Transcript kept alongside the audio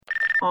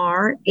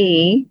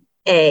REA.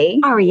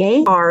 REA.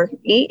 REA.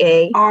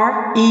 REA.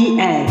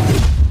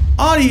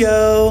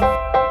 Audio.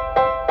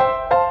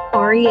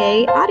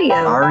 REA Audio.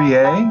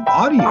 REA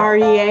Audio.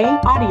 REA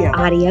Audio.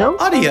 Audio.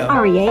 Audio.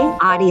 REA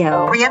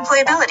Audio.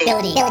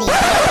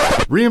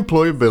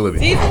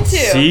 Reemployability.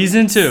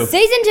 Season 2.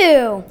 Season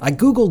 2. I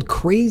Googled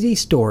crazy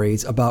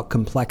stories about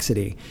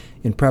complexity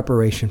in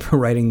preparation for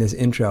writing this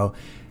intro,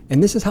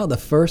 and this is how the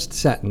first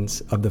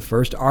sentence of the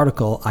first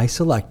article I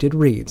selected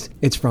reads.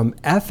 It's from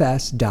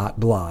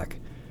fs.blog.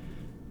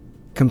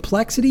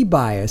 Complexity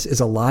bias is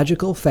a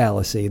logical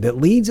fallacy that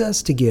leads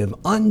us to give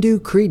undue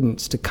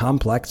credence to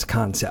complex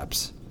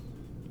concepts.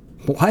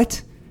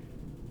 What?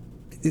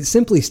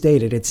 Simply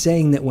stated, it's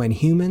saying that when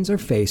humans are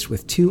faced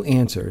with two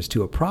answers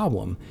to a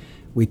problem,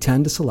 we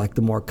tend to select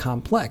the more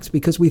complex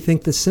because we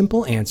think the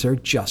simple answer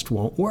just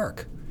won't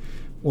work.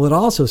 Well, it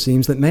also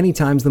seems that many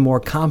times the more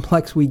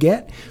complex we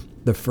get,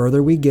 the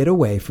further we get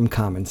away from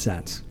common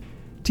sense.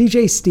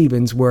 TJ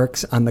Stevens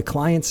works on the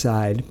client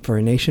side for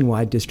a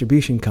nationwide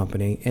distribution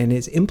company and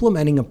is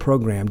implementing a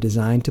program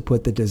designed to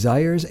put the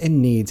desires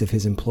and needs of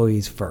his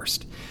employees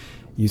first.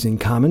 Using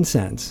common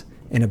sense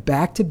and a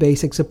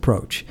back-to-basics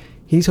approach,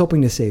 he's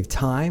hoping to save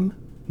time,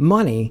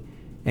 money,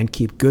 and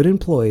keep good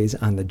employees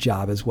on the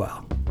job as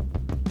well.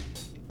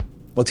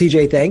 Well,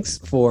 TJ, thanks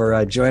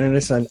for joining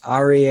us on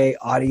REA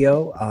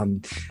Audio.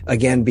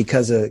 Again,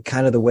 because of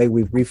kind of the way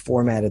we've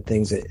reformatted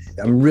things,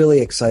 I'm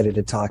really excited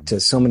to talk to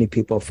so many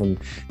people from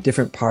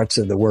different parts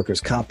of the workers'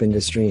 comp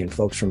industry and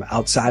folks from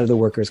outside of the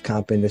workers'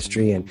 comp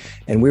industry.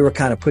 And we were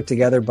kind of put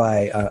together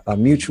by a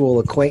mutual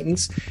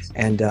acquaintance.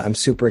 And I'm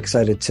super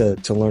excited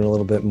to learn a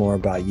little bit more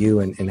about you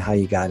and how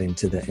you got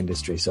into the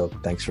industry. So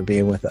thanks for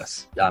being with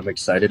us. I'm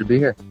excited to be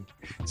here.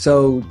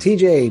 So,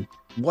 TJ,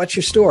 what's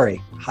your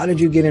story? How did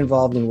you get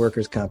involved in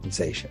workers'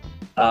 compensation?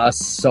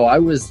 So I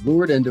was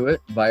lured into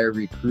it by a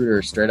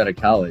recruiter straight out of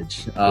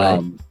college.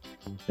 Right.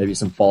 Maybe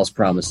some false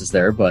promises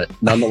there, but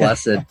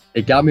nonetheless,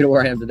 it got me to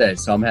where I am today.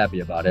 So I'm happy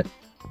about it.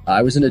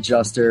 I was an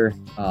adjuster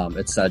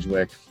at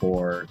Sedgwick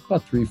for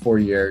about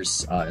 3-4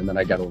 years. And then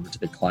I got over to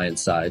the client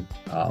side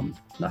in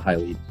a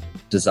highly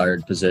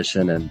desired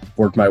position and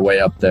worked my way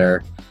up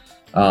there.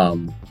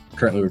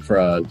 Currently work for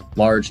a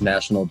large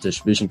national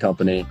distribution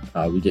company.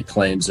 We get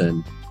claims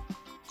in,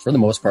 for the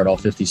most part, all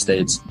 50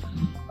 states.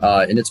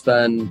 And it's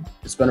been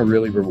a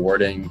really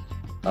rewarding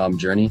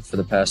journey for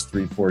the past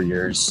 3-4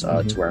 years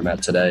to where I'm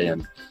at today,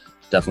 and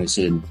definitely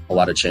seeing a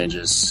lot of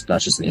changes,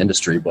 not just in the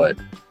industry, but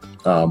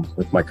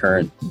with my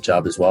current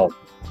job as well.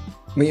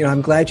 You know,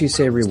 I'm glad you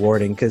say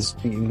rewarding, because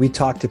we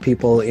talk to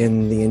people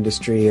in the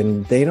industry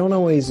and they don't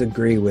always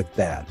agree with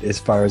that as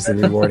far as the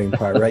rewarding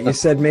part, right? You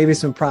said maybe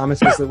some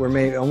promises that were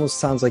made. Almost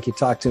sounds like you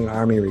talked to an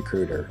Army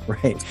recruiter,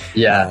 right?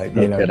 Yeah,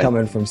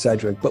 coming from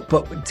Sedgwick.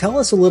 But tell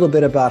us a little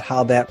bit about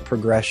how that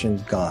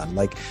progression's gone.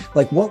 Like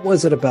what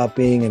was it about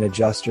being an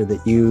adjuster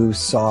that you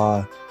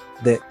saw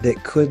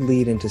that could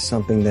lead into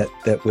something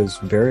that was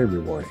very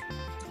rewarding?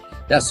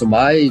 Yeah, so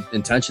my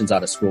intentions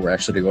out of school were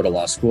actually to go to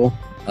law school.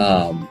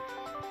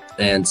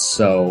 And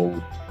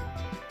so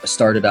I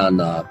started on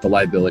the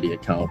liability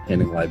account,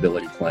 handling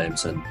liability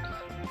claims, and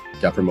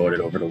got promoted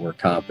over to work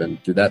comp,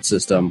 and through that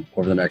system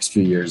over the next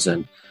few years.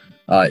 And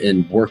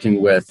in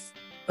working with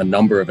a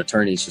number of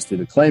attorneys just through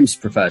the claims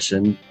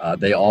profession,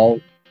 they all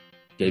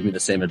gave me the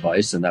same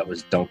advice, and that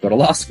was don't go to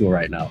law school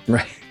right now.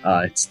 Right.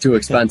 It's too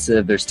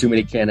expensive. There's too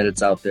many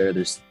candidates out there.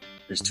 There's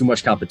too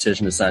much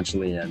competition,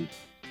 essentially. And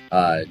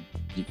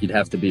you'd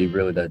have to be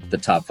really the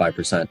top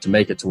 5% to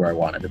make it to where I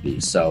wanted to be.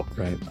 So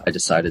right. I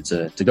decided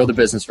to go the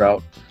business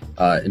route.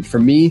 And for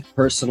me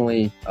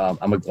personally,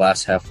 I'm a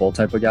glass half full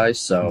type of guy.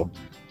 So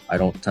I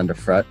don't tend to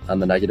fret on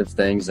the negative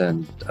things.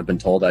 And I've been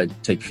told I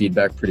take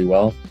feedback pretty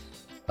well.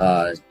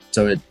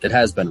 So it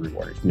has been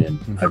rewarding for me.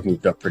 And I've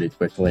moved up pretty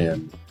quickly.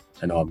 And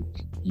I know I'm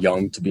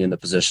young to be in the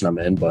position I'm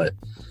in, but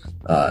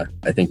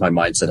I think my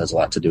mindset has a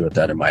lot to do with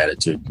that and my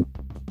attitude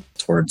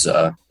towards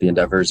the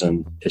endeavors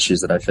and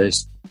issues that I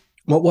faced.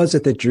 What was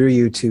it that drew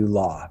you to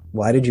law?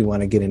 Why did you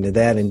want to get into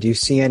that? And do you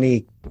see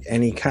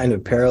any kind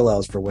of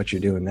parallels for what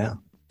you're doing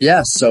now?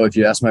 Yeah. So if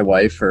you ask my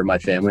wife or my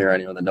family or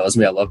anyone that knows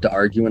me, I love to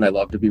argue and I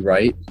love to be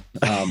right.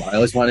 I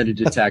always wanted to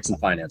do tax and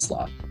finance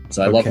law.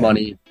 So I love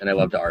money and I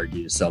love to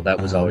argue. So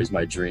that was always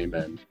my dream.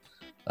 And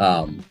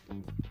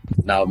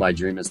now my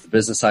dream is the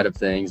business side of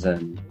things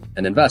and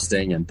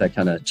investing. And that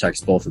kind of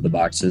checks both of the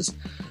boxes.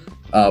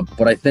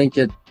 But I think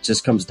it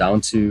just comes down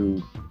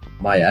to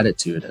my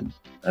attitude. And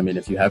I mean,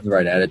 if you have the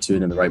right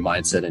attitude and the right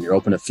mindset and you're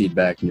open to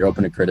feedback and you're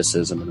open to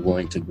criticism and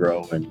willing to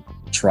grow and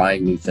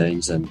trying new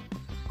things and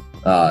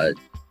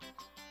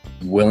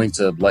willing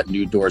to let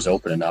new doors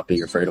open and not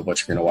being afraid of what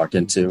you're going to walk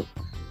into,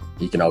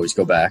 you can always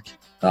go back.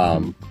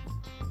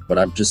 But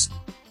I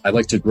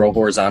like to grow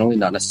horizontally,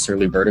 not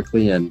necessarily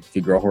vertically. And if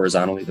you grow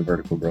horizontally, the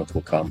vertical growth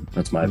will come.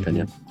 That's my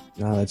opinion.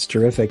 Oh, that's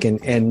terrific.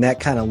 And that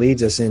kind of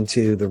leads us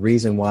into the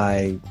reason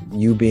why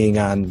you being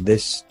on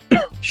this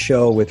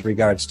show with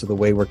regards to the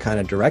way we're kind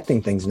of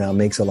directing things now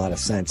makes a lot of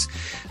sense,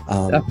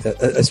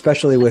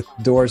 especially with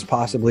doors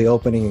possibly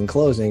opening and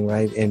closing,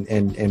 right?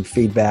 And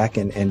feedback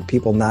and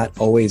people not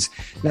always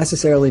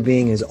necessarily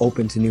being as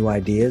open to new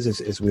ideas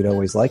as we'd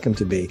always like them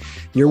to be.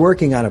 You're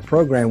working on a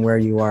program where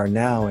you are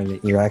now, and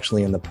you're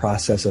actually in the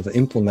process of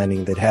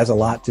implementing that has a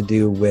lot to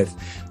do with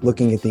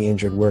looking at the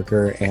injured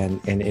worker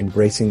and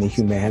embracing the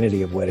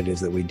humanity of what it is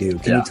that we do.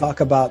 Can you talk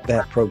about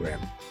that program?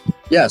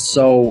 Yeah.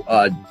 So,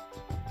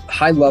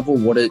 high level,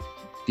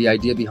 the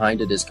idea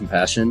behind it is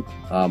compassion,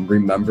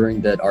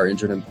 remembering that our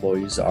injured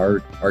employees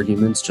are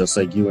humans, just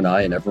like you and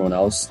I and everyone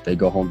else. They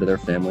go home to their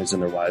families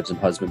and their wives and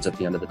husbands at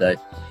the end of the day.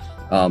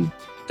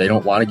 They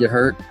don't want to get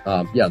hurt.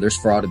 There's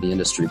fraud in the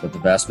industry, but the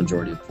vast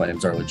majority of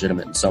claims are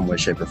legitimate in some way,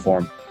 shape, or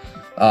form.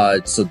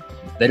 So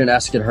they didn't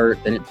ask to get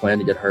hurt. They didn't plan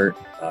to get hurt.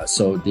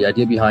 So the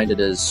idea behind it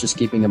is just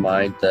keeping in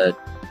mind that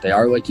they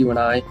are like you and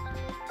I.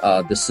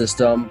 The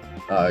system,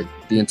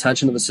 the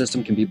intention of the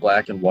system can be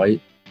black and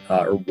white,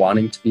 or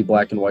wanting to be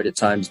black and white at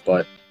times,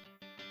 but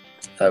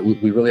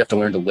we really have to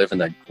learn to live in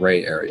that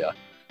gray area.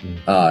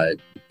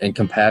 And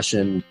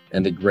compassion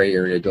and the gray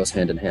area goes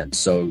hand in hand.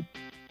 So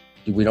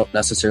we don't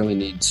necessarily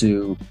need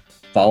to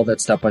follow that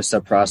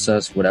step-by-step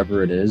process,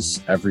 whatever it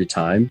is, every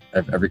time.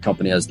 Every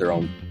company has their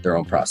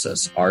own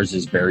process. Ours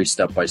is very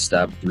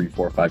step-by-step, 3,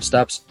 4, 5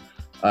 steps.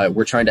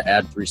 We're trying to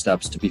add 3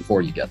 steps to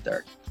before you get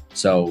there.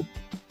 So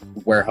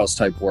warehouse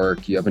type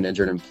work, you have an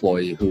injured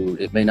employee who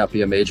it may not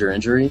be a major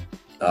injury,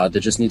 that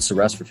just needs to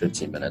rest for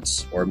 15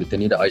 minutes, or if they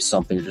need to ice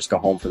something, or just go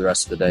home for the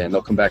rest of the day, and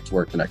they'll come back to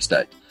work the next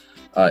day.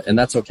 And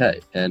that's okay.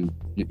 And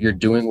you're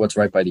doing what's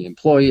right by the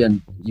employee,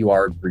 and you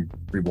are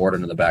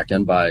rewarded in the back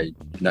end by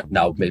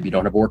now maybe you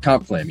don't have a work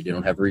comp claim, you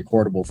don't have a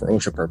recordable for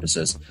OSHA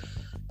purposes.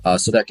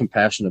 So that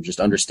compassion of just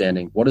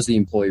understanding what does the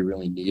employee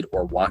really need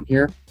or want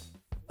here.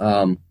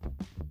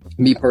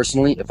 Me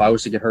personally, if I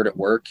was to get hurt at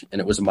work and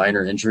it was a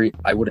minor injury,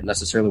 I wouldn't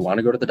necessarily want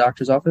to go to the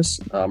doctor's office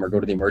or go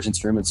to the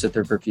emergency room and sit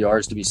there for a few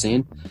hours to be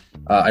seen.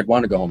 I'd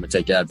want to go home and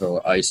take Advil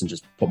or ice and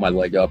just put my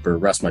leg up or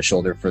rest my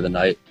shoulder for the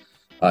night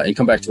and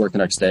come back to work the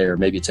next day, or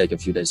maybe take a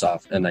few days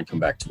off and then come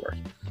back to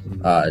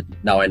work.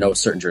 Now, I know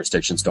certain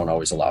jurisdictions don't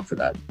always allow for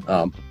that.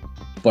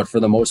 But for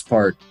the most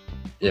part,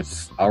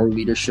 if our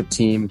leadership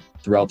team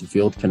throughout the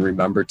field can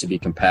remember to be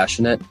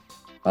compassionate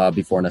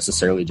before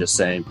necessarily just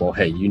saying, well,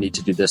 hey, you need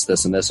to do this,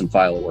 this, and this, and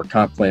file a work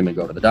comp claim and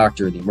go to the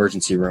doctor, the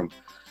emergency room.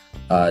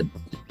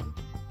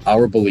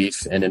 Our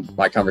belief, and in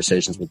my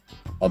conversations with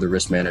other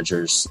risk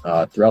managers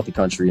throughout the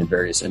country in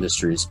various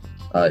industries,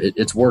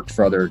 it's worked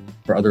for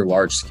other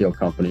large scale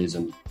companies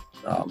and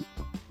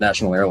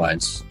national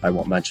airlines. I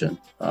won't mention,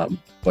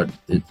 but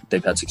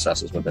they've had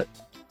successes with it.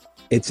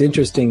 It's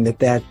interesting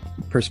that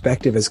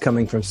perspective is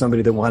coming from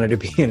somebody that wanted to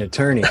be an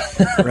attorney,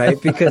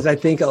 right? Because I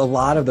think a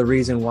lot of the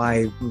reason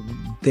why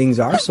things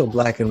are so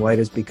black and white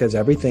is because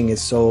everything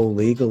is so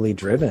legally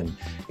driven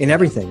in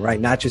everything,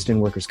 right? Not just in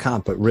workers'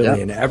 comp, but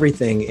really in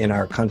everything in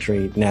our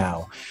country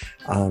now.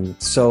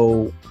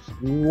 So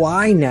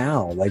why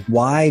now? Like,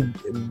 why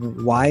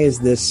is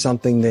this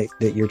something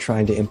that you're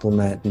trying to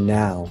implement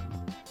now?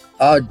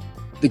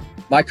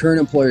 My current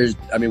employers,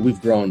 I mean, we've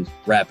grown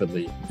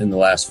rapidly in the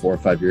last 4 or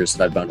 5 years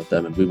that I've been with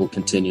them, and we will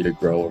continue to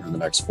grow over the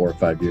next 4 or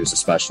 5 years,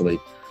 especially.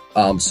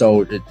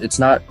 So it's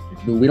not,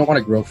 we don't want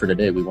to grow for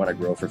today. We want to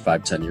grow for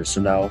 5, 10 years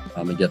from now,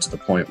 and get to the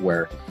point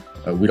where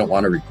we don't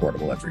want a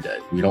recordable every day.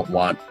 We don't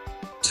want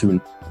two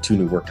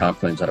new work comp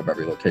claims out of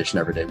every location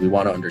every day. We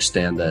want to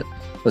understand that,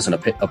 listen,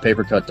 a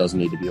paper cut doesn't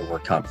need to be a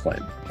work comp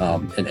claim.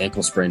 An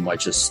ankle sprain might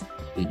just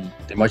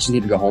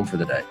need to go home for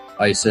the day,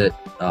 ice it,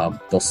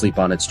 they'll sleep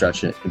on it,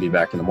 stretch it, and be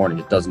back in the morning.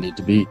 It doesn't need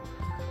to be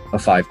a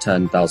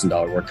 $5,000,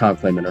 $10,000 work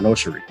comp claim and an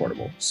OSHA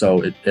recordable.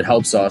 So it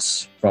helps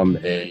us from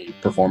a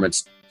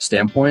performance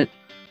standpoint,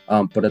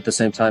 but at the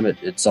same time,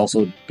 it's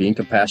also being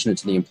compassionate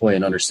to the employee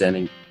and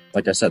understanding,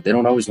 like I said, they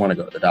don't always want to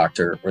go to the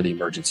doctor or the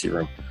emergency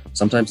room.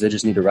 Sometimes they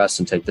just need to rest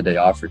and take the day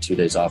off or 2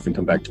 days off and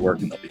come back to work,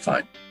 and they'll be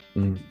fine.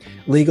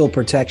 Legal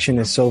protection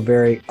is so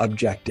very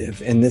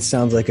objective, and this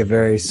sounds like a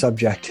very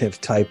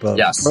subjective type of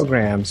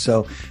program.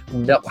 So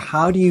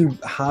how do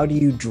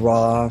you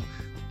draw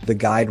the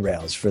guide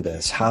rails for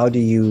this? How do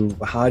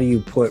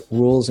you put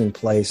rules in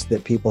place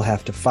that people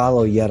have to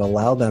follow, yet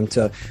allow them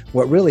to,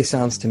 what really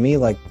sounds to me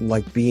like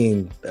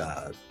being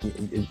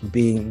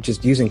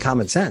just using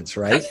common sense,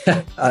 right?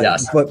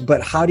 Yes.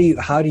 But how do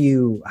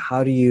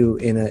you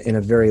in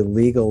a very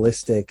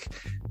legalistic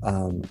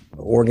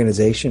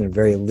organization, a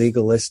very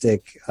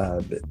legalistic,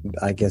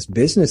 I guess,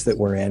 business that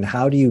we're in,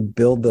 how do you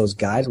build those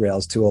guide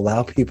rails to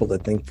allow people to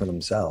think for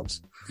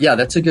themselves? Yeah,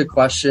 that's a good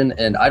question.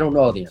 And I don't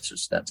know all the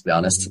answers to that, to be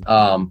honest.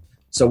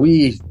 So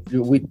we,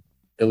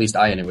 at least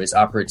I anyways,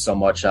 operate so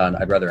much on,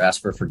 I'd rather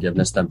ask for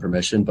forgiveness than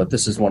permission. But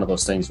this is one of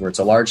those things where it's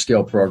a large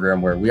scale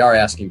program where we are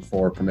asking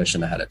for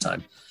permission ahead of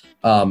time.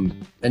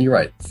 And you're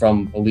right,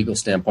 from a legal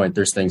standpoint,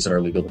 there's things that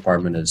our legal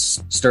department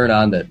is stern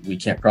on, that we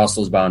can't cross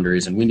those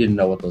boundaries, and we need to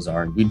know what those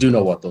are. And we do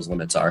know what those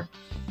limits are.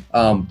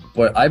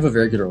 But I have a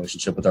very good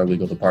relationship with our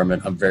legal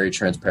department. I'm very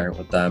transparent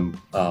with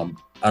them.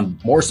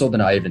 more so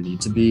than I even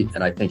need to be.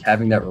 And I think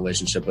having that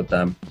relationship with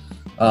them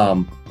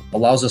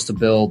allows us to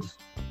build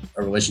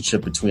a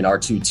relationship between our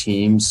two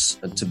teams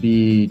to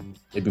be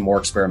maybe more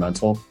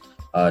experimental,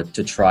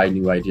 to try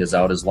new ideas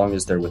out as long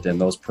as they're within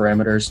those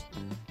parameters.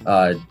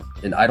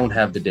 And I don't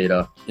have the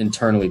data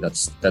internally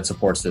that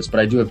supports this, but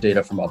I do have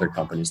data from other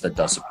companies that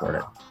does support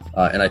it.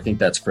 And I think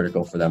that's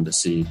critical for them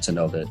to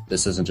know that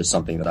this isn't just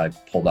something that I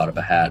pulled out of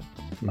a hat.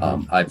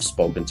 I've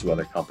spoken to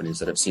other companies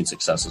that have seen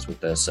successes with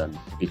this, and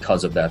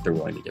because of that, they're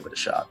willing to give it a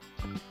shot.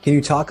 Can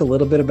you talk a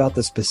little bit about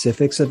the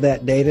specifics of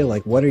that data?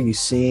 Like, what are you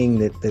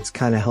seeing that's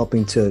kind of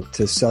helping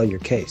to sell your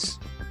case?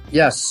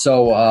 Yes.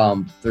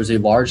 So there's a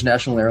large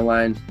national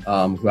airline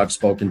who I've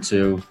spoken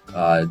to.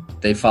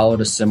 They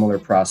followed a similar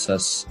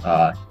process.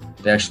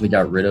 They actually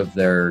got rid of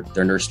their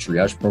nurse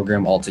triage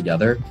program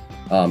altogether,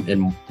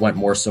 and went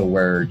more so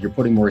where you're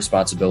putting more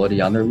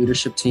responsibility on their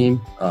leadership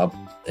team,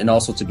 and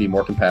also to be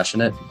more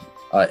compassionate.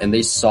 And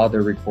they saw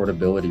their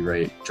reportability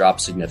rate drop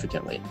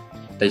significantly.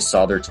 They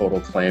saw their total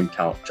claim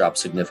count drop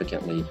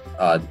significantly.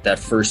 That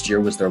first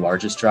year was their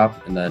largest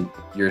drop, and then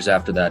years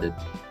after that, it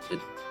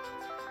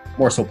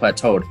more so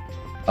plateaued.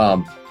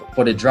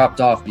 But it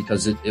dropped off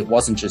because it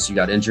wasn't just you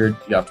got injured,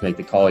 you have to make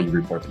the call, you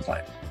report the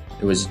claim.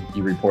 It was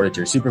you report it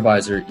to your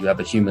supervisor, you have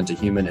a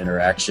human-to-human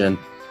interaction,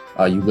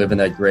 you live in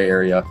that gray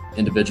area,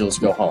 individuals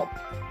go home.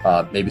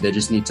 Maybe they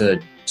just need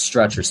to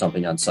stretch or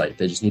something on site.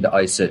 They just need to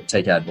ice it,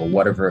 take Advil,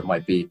 whatever it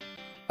might be.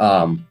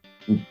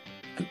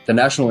 The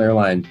national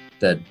airline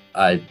that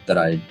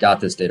I got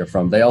this data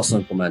from, they also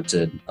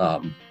implemented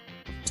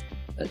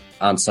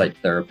on-site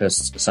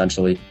therapists,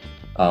 essentially,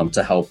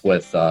 to help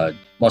with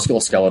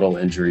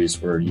musculoskeletal injuries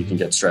where you can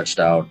get stretched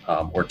out,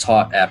 or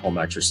taught at-home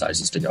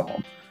exercises to go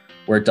home.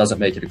 Where it doesn't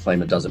make it a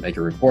claim, it doesn't make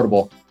it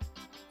reportable.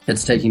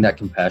 It's taking that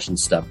compassion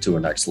step to a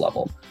next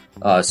level.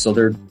 So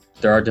there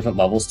are different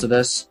levels to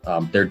this.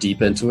 They're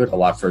deep into it, a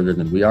lot further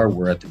than we are.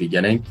 We're at the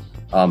beginning.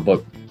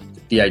 But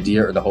the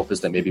idea or the hope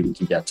is that maybe we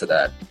can get to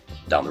that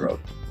down the road.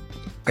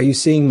 Are you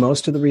seeing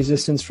most of the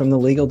resistance from the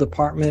legal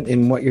department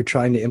in what you're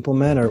trying to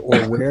implement, or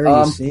where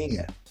are you seeing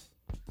it?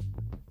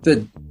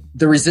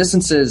 The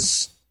resistance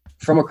is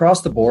from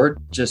across the board,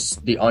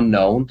 just the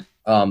unknown,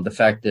 the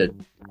fact that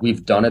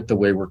we've done it the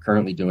way we're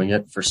currently doing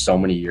it for so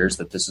many years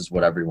that this is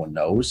what everyone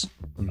knows.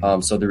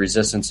 So the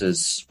resistance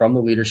is from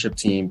the leadership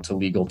team to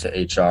legal to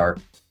HR,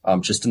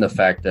 just in the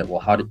fact that,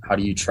 well, how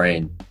do you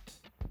train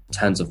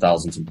tens of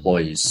thousands of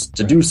employees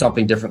to do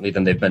something differently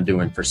than they've been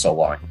doing for so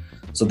long?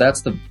 So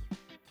that's the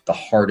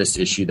hardest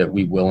issue that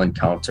we will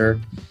encounter.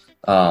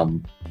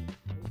 And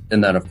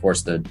then, of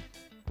course,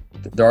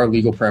 there are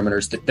legal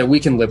parameters that we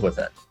can live with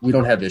it. We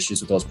don't have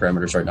issues with those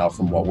parameters right now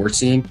from what we're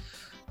seeing.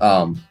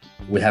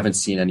 We haven't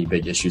seen any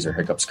big issues or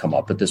hiccups come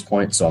up at this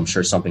point. So I'm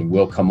sure something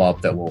will come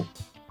up that will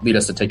lead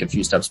us to take a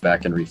few steps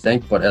back and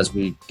rethink. But as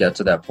we get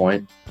to that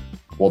point,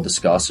 we'll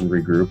discuss and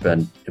regroup.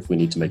 And if we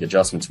need to make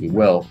adjustments, we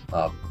will.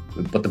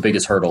 But the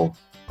biggest hurdle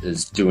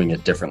is doing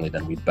it differently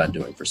than we've been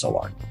doing for so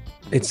long.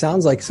 It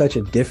sounds like such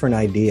a different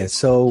idea,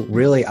 so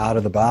really out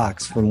of the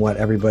box from what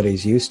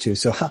everybody's used to.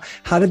 So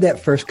how did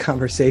that first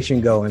conversation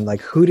go? And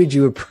like, who did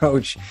you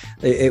approach?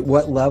 At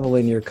what level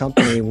in your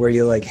company were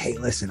you like, hey,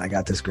 listen, I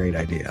got this great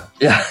idea?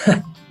 Yeah.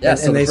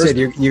 And they said,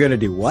 you're going to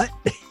do what?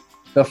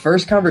 The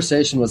first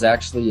conversation was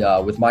actually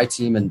with my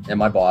team and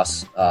my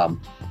boss.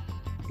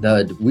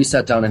 We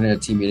sat down and had a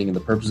team meeting, and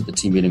the purpose of the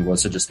team meeting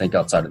was to just think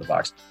outside of the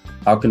box.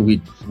 What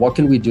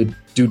can we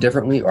do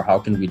differently, or how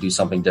can we do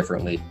something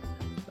differently?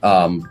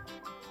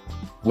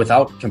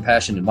 Without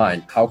compassion in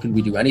mind, how can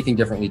we do anything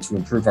differently to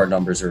improve our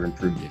numbers or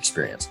improve the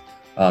experience?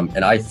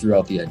 And I threw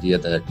out the idea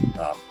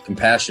that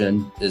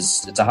compassion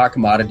it's a hot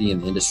commodity in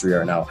the industry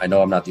right now. I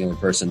know I'm not the only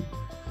person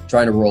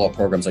trying to roll out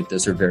programs like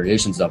this or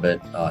variations of it.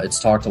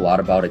 It's talked a lot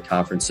about at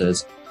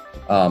conferences,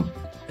 and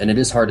it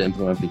is hard to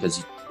implement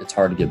because it's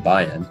hard to get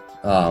buy-in.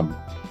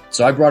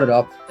 So I brought it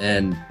up,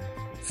 and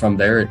from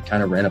there, it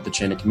kind of ran up the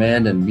chain of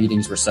command, and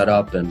meetings were set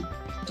up and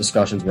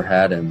discussions were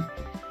had, and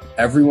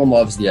everyone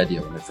loves the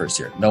idea when they first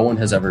hear it. No one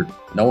has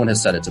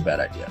said it's a bad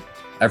idea.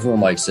 Everyone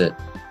likes it.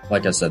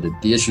 Like I said,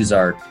 the issues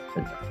are,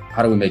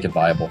 how do we make it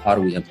viable? How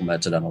do we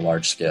implement it on a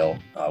large scale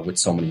with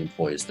so many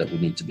employees that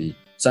would need to be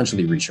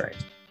essentially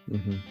retrained?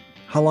 Mm-hmm.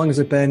 How long has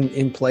it been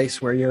in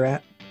place where you're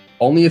at?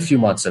 Only a few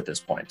months at this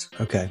point.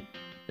 Okay.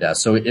 Yeah,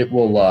 so it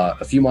will,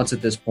 a few months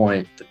at this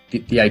point.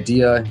 The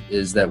idea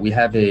is that we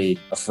have a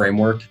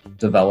framework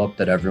developed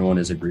that everyone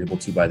is agreeable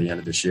to by the end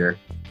of this year.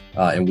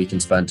 And we can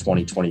spend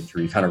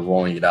 2023 kind of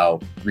rolling it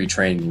out,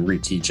 retraining and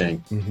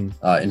reteaching,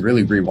 and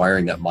really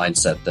rewiring that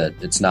mindset that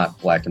it's not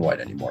black and white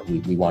anymore.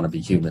 We want to be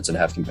humans and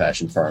have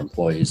compassion for our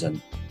employees.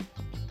 And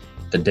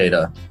the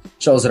data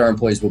shows that our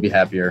employees will be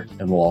happier,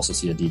 and we'll also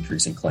see a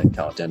decrease in claim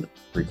count and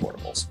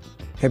recordables.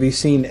 Have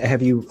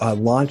you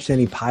launched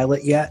any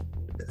pilot yet?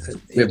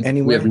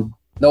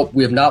 Nope,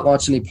 we have not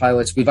launched any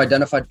pilots. We've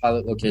identified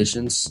pilot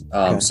locations.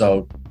 Okay.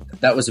 So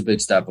that was a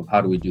big step of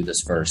how do we do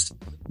this first?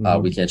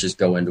 We can't just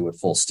go into it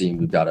full steam.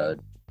 We've got to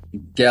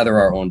gather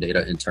our own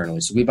data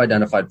internally. So we've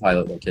identified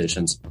pilot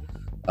locations.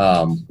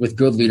 with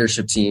good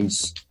leadership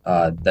teams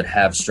that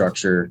have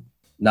structure,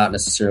 not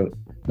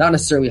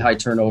necessarily high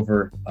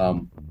turnover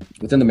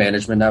within the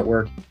management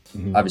network.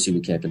 Mhm. Obviously,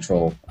 we can't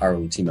control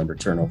hourly team member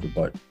turnover,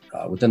 but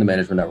within the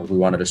management network, we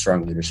wanted a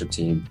strong leadership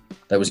team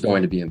that was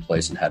going to be in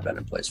place and had been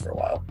in place for a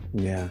while.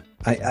 Yeah,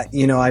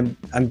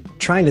 I'm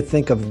trying to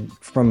think of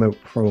from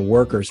a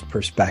worker's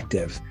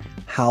perspective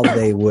how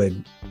they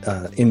would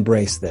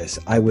embrace this.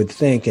 I would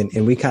think,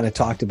 and we kind of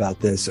talked about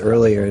this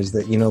earlier, is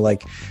that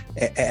like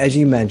as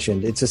you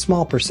mentioned, it's a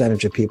small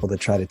percentage of people that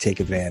try to take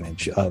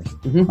advantage of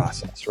the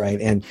process, right?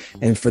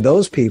 And for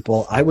those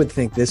people, I would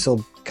think this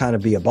will kind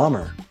of be a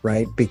bummer,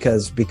 right?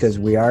 Because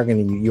you are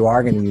going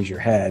to use your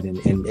head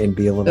and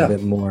be a little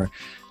bit more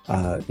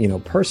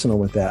personal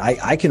with that.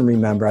 I can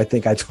remember, I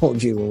think I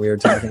told you when we were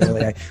talking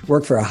earlier, I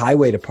worked for a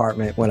highway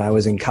department when I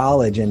was in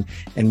college, and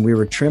we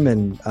were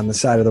trimming on the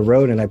side of the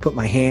road, and I put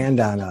my hand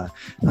on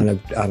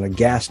a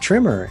gas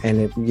trimmer,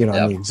 and it, on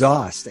the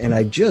exhaust, and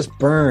I just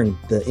burned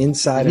the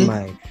inside of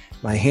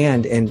my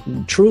hand,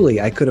 and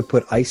truly I could have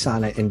put ice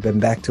on it and been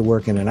back to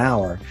work in an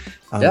hour.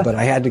 But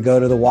I had to go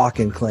to the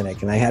walk-in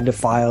clinic, and I had to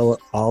file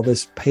all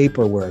this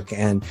paperwork,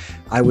 and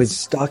I was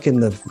stuck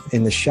in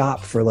the shop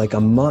for like a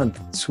month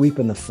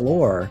sweeping the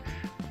floor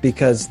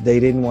because they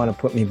didn't want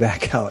to put me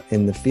back out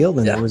in the field.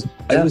 And it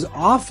was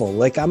awful.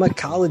 Like, I'm a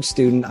college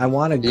student. I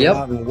want to go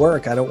out and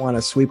work. I don't want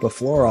to sweep a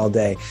floor all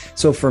day.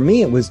 So for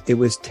me, it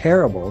was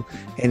terrible.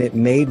 And it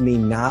made me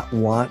not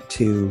want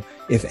to,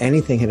 if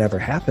anything had ever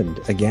happened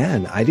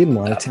again, I didn't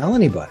want to tell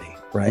anybody.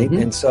 Right.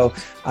 And so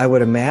I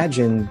would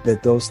imagine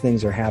that those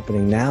things are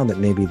happening now that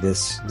maybe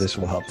this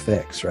will help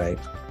fix. Right.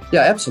 Yeah,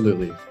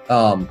 absolutely.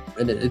 And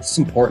it's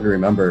important to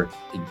remember,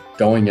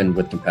 going in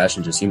with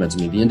compassion to humans. I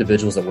mean, the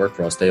individuals that work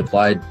for us, they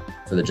applied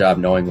for the job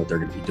knowing what they're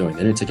going to be doing.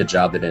 They didn't take a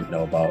job they didn't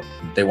know about.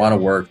 They want to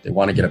work. They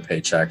want to get a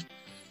paycheck.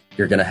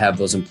 You're going to have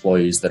those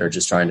employees that are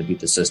just trying to beat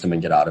the system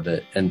and get out of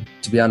it. And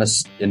to be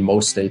honest, in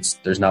most states,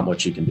 there's not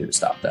much you can do to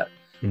stop that.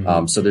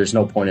 So there's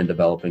no point in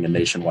developing a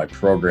nationwide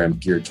program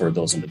geared toward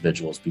those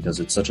individuals,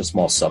 because it's such a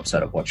small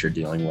subset of what you're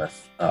dealing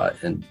with.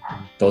 And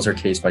those are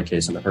case by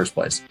case in the first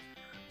place.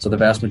 So the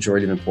vast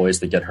majority of employees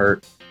that get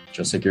hurt,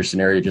 just like your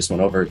scenario just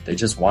went over, they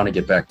just want to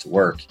get back to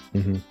work.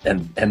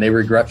 And they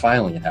regret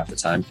filing it half the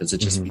time, because it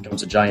just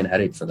becomes a giant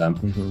headache for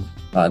them.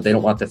 They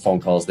don't want the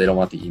phone calls. They don't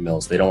want the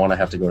emails. They don't want to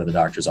have to go to the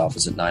doctor's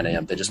office at 9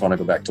 a.m. They just want to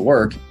go back to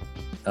work.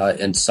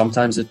 And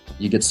sometimes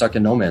you get stuck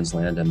in no man's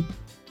land. And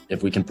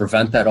if we can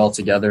prevent that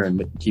altogether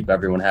and keep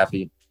everyone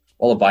happy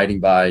while abiding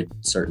by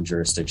certain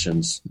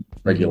jurisdictions,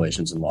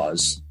 regulations, and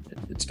laws,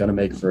 it's going to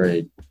make for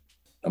a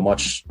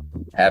much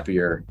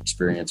happier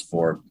experience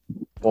for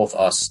both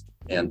us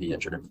and the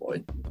injured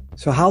employee.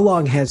 So how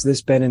long has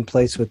this been in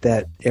place with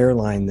that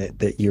airline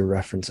that you're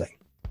referencing?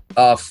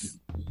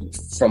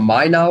 From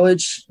my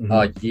knowledge,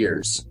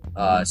 years.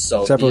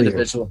 So Several the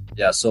individual,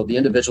 so the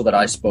individual that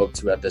I spoke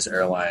to at this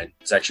airline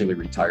is actually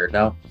retired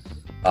now.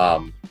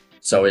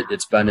 So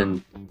it's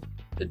been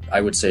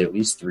I would say at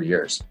least 3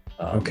 years.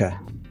 Okay.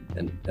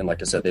 And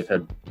like I said, they've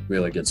had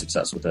really good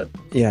success with it.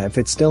 Yeah. If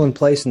it's still in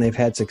place and they've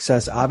had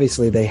success,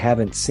 obviously they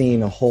haven't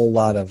seen a whole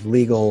lot of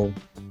legal,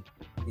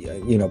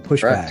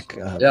 pushback,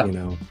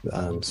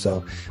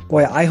 so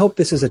boy, I hope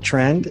this is a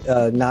trend,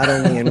 not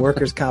only in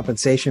workers'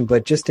 compensation,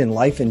 but just in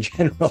life in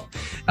general.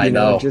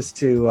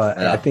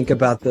 I think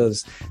about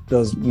those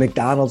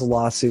McDonald's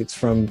lawsuits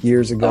from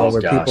years ago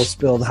people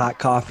spilled hot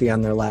coffee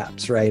on their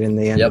laps, right? And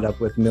they ended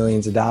up with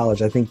millions of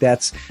dollars. I think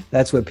that's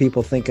what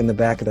people think in the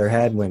back of their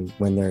head when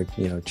they're,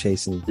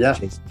 chasing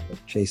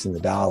the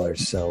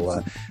dollars.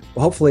 So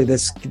hopefully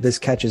this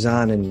catches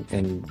on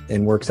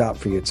and works out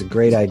for you. It's a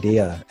great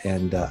idea.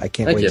 And I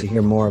can't wait to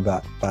hear more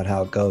about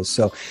how it goes.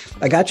 So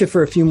I got you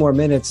for a few more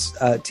minutes,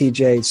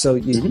 TJ. So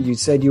you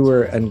said you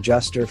were an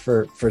adjuster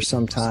for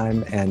some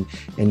time and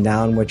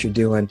now in what you're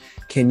doing.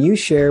 Can you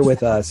share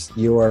with us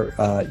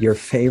your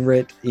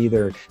favorite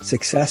either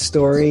success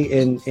story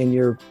in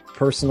your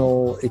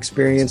personal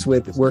experience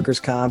with workers'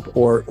 comp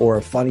or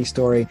a funny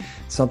story,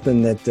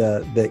 something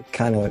that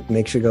kind of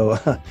makes you go,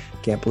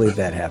 can't believe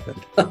that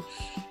happened?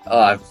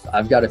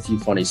 I've got a few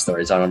funny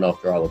stories. I don't know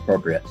if they're all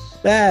appropriate.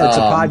 It's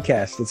a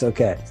podcast. It's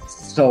okay.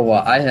 So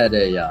I had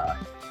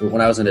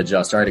when I was an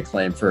adjuster, I had a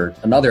claim for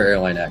another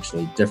airline,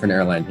 actually, different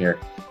airline here.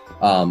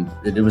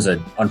 It was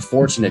an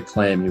unfortunate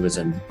claim. He was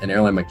an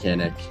airline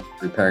mechanic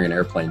repairing an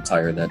airplane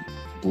tire that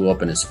blew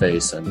up in his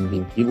face,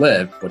 and he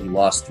lived, but he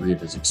lost 3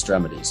 of his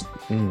extremities.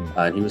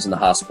 And he was in the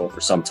hospital for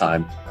some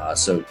time.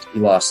 So he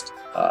lost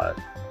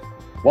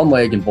one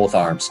leg and both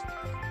arms.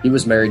 He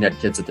was married and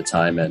had kids at the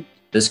time, and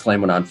this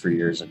claim went on for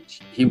years, and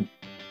he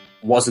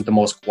wasn't the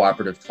most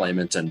cooperative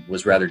claimant and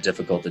was rather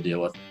difficult to deal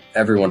with.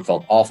 Everyone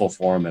felt awful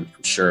for him, and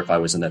I'm sure if I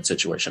was in that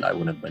situation, I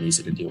wouldn't have been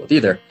easy to deal with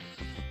either.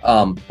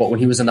 But when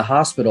he was in the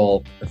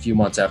hospital a few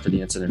months after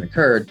the incident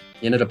occurred,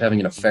 he ended up having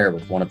an affair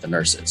with one of the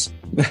nurses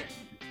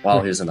while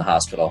he was in the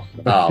hospital.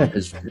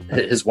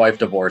 His wife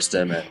divorced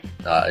him,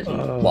 and he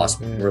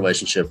lost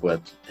relationship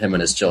with him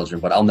and his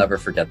children, but I'll never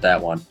forget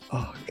that one.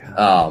 Oh,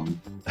 God.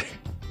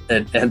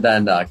 and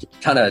then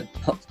kind of,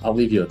 I'll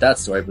leave you with that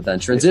story, but then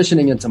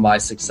transitioning into my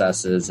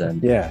successes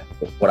and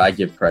what I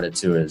give credit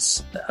to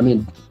is, I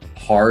mean,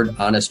 hard,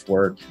 honest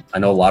work. I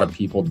know a lot of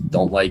people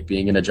don't like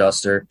being an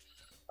adjuster.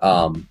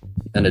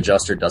 An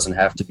adjuster doesn't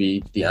have to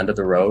be the end of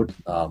the road.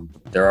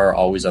 There are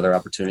always other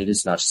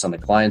opportunities, not just on the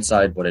client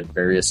side, but at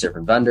various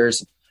different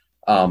vendors.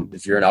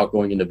 If you're an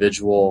outgoing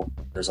individual,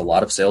 there's a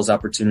lot of sales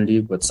opportunity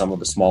with some of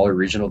the smaller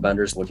regional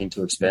vendors looking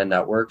to expand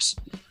networks.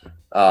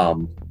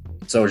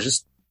 So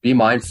just be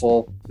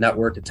mindful,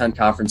 network, attend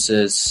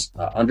conferences,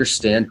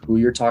 understand who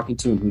you're talking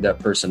to and who that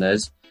person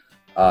is.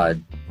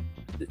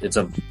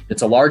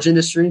 It's a large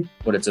industry,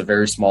 but it's a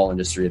very small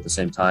industry at the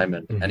same time.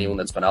 And anyone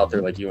that's been out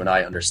there like you and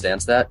I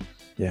understands that.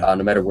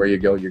 No matter where you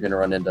go, you're going to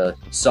run into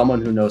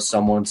someone who knows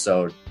someone.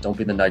 So don't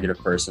be the negative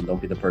person.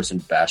 Don't be the person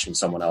bashing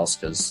someone else,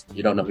 because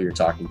you don't know who you're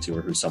talking to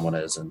or who someone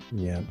is. And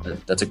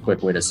that's a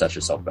quick way to set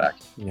yourself back.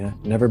 Yeah.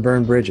 Never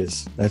burn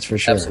bridges. That's for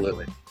sure.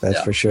 Absolutely.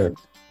 That's for sure.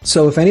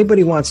 So if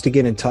anybody wants to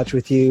get in touch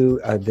with you,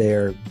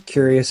 they're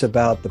curious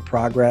about the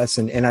progress,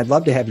 and I'd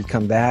love to have you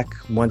come back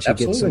once you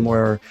get some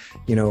more,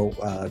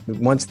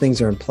 once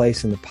things are in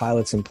place and the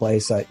pilot's in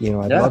place, I'd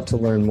love to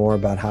learn more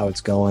about how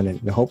it's going,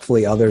 and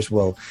hopefully others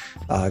will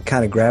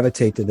kind of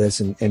gravitate to this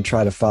and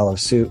try to follow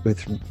suit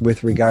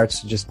with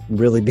regards to just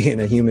really being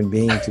a human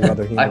being to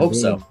other human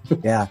beings. I hope so.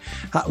 Yeah.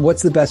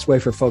 What's the best way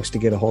for folks to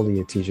get a hold of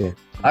you, TJ?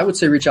 I would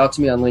say reach out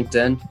to me on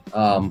LinkedIn.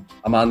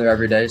 I'm on there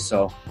every day,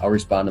 so I'll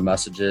respond to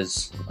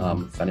messages.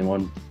 If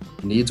anyone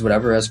needs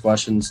whatever, has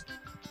questions,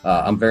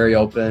 I'm very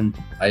open.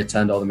 I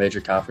attend all the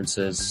major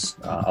conferences.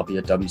 I'll be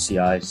at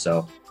WCI,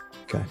 so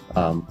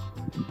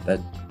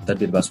that'd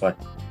be the best way.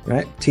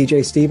 Right.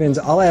 TJ Stevens,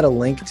 I'll add a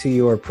link to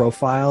your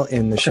profile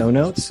in the show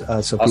notes so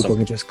Awesome. People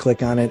can just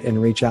click on it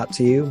and reach out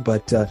to you.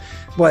 But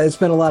it's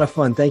been a lot of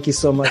fun. Thank you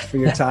so much for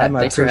your time.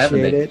 I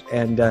appreciate it,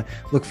 and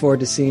look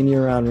forward to seeing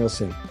you around real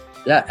soon.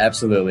 Yeah,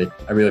 absolutely.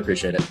 I really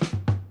appreciate it.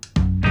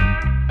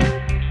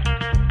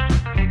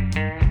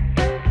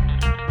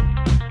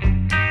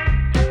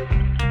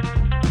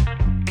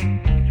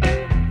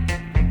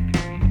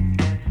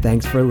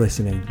 Thanks for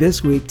listening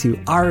this week to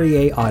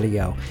REA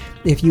Audio.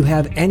 If you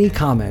have any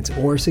comments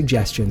or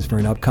suggestions for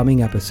an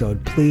upcoming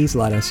episode, please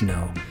let us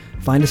know.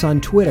 Find us on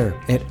Twitter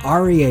at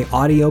REA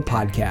Audio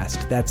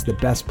Podcast. That's the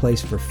best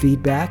place for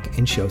feedback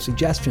and show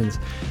suggestions.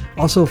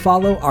 Also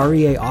follow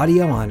REA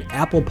Audio on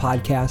Apple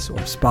Podcasts or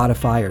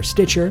Spotify or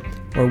Stitcher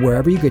or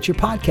wherever you get your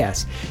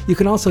podcasts. You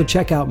can also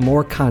check out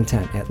more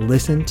content at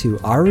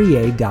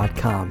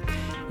listentorea.com.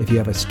 If you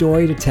have a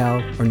story to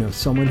tell or know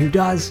someone who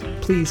does,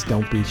 please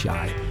don't be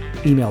shy.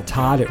 Email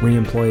Todd at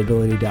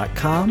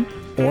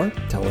reemployability.com or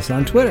tell us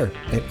on Twitter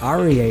at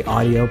REA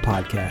Audio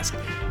Podcast.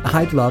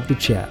 I'd love to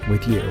chat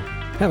with you.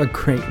 Have a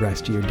great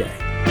rest of your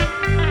day.